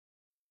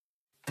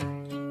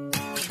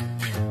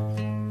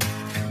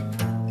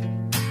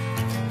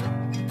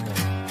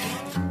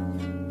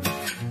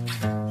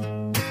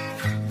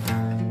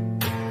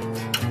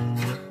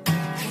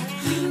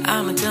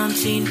I'm a dumb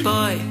teen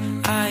boy,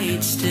 I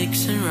eat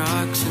sticks and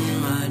rocks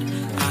and mud.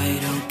 I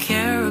don't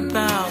care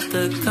about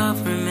the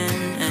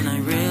government, and I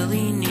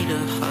really need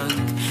a hug.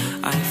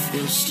 I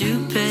feel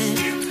stupid,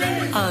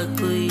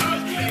 ugly,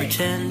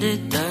 pretend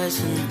it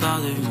doesn't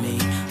bother me.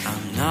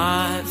 I'm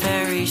not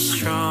very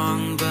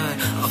strong, but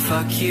I'll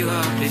fuck you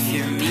up if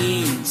you're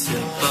mean to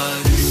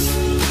bugs.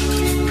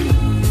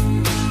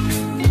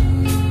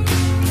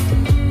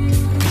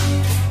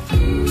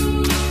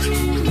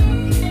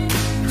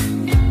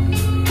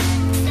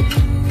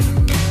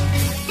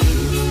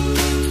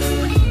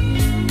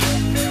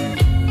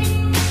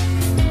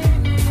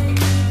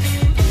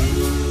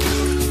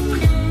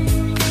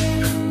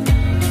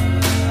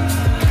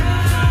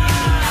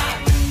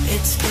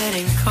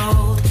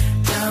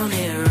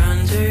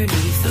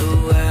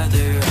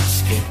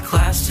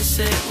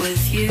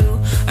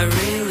 I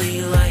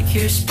really like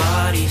your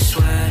spotty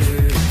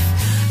sweater.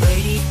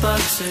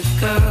 Ladybugs are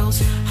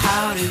girls,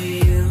 how do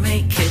you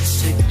make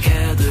kids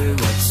together?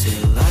 What's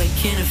it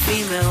like in a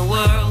female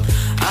world?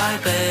 I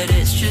bet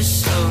it's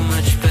just so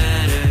much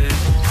better.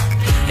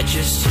 I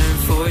just turned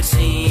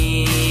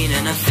 14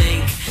 and I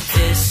think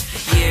this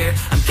year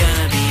I'm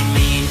gonna be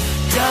mean.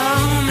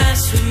 Don't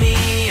mess with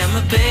me, I'm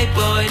a big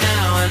boy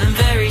now and I'm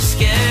very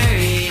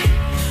scary.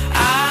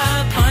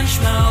 I punch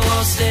my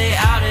walls, stay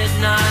out at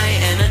night,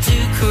 and I do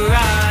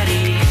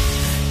karate.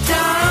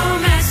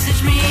 Don't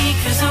message me,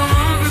 cause I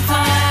won't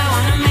reply. I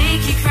wanna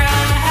make you cry.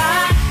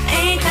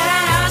 Ain't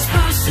that how it's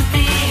supposed to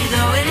be,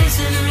 though it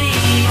isn't me.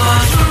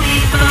 Watch me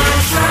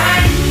buzz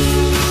right.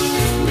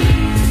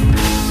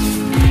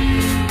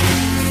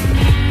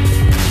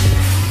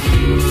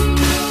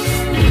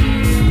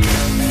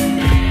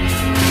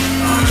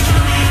 Watch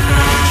me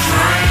buzz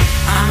right.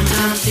 I'm a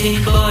dumb teen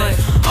boy,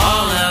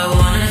 all I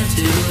wanna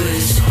do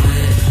is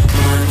quit.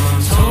 My mom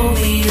told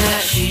me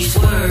that she's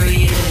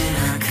worried and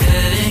I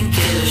couldn't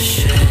give a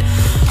shit.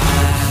 I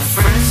have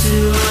friends who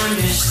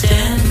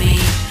understand me.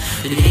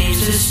 The names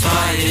are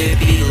Spider,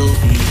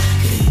 Beetlebee.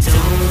 They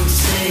don't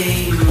say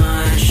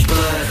much,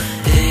 but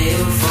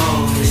they've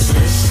always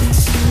listened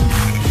to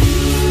me.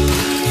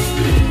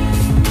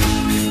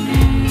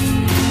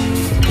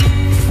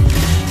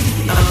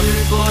 The other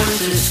boys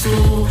at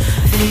school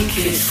think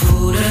it's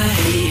cool to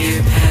hate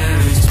your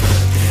parents, but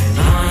they're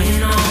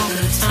lying all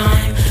the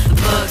time. The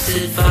bugs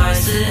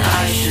advise that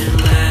I should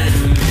let